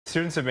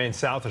Students at Maine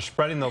South are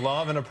spreading the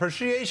love and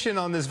appreciation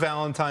on this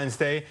Valentine's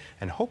Day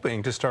and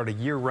hoping to start a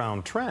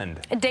year-round trend.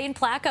 Dane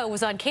Placco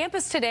was on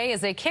campus today as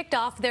they kicked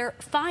off their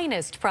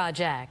Finest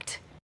Project.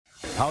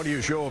 How do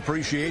you show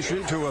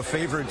appreciation to a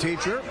favorite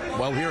teacher?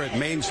 Well, here at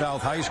Maine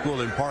South High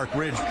School in Park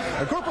Ridge,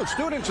 a group of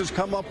students has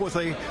come up with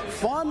a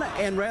fun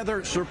and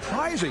rather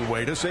surprising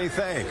way to say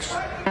thanks.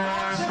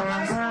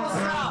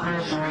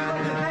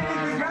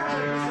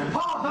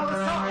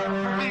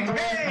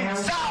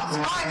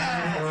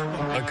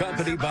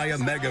 Accompanied by a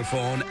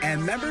megaphone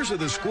and members of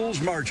the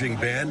school's marching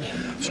band,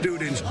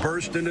 students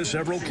burst into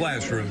several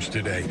classrooms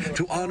today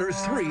to honor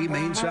 3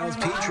 Maine South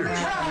teachers.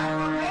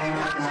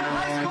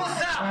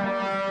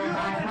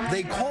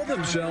 They call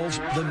themselves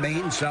the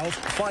Maine South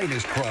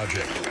Finest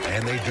Project,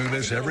 and they do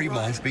this every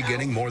month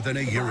beginning more than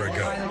a year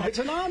ago. It's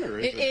an honor.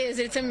 It is.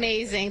 It's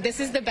amazing. This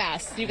is the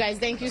best. You guys,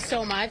 thank you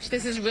so much.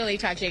 This is really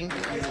touching.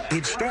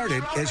 It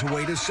started as a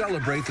way to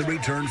celebrate the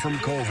return from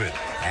COVID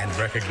and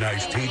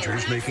recognize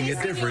teachers making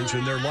a difference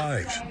in their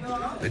lives.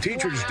 The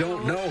teachers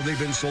don't know they've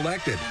been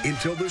selected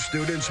until the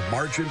students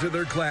march into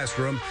their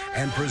classroom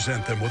and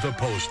present them with a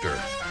poster.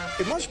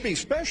 It must be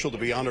special to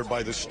be honored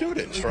by the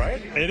students,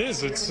 right? It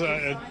is. It's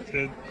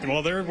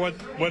well, they're what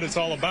it's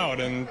all about,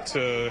 and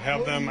to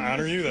have them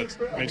honor you,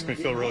 that makes me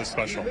feel really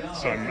special.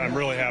 So I'm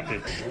really happy.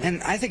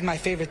 And I think my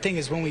favorite thing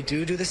is when we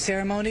do the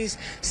ceremonies,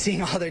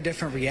 seeing all their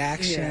different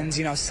reactions.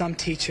 You know, some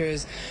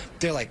teachers,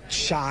 they're like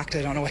shocked,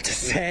 they don't know what to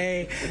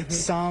say.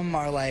 Some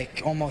are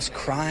like almost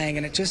crying,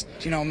 and it just,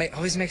 you know,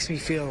 always makes me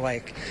feel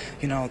like,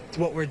 you know,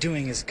 what we're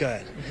doing is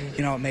good.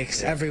 You know, it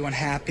makes everyone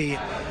happy.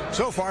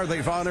 So far,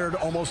 they've honored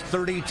almost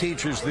 30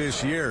 teachers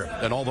this year,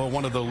 and although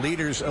one of the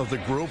leaders of the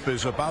group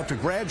is about to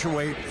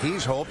graduate,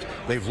 he's hoped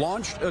they've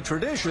launched a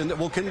tradition that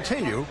will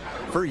continue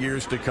for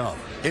years to come.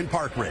 In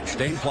Park Ridge,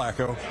 Dane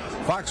Placco,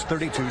 Fox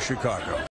 32 Chicago.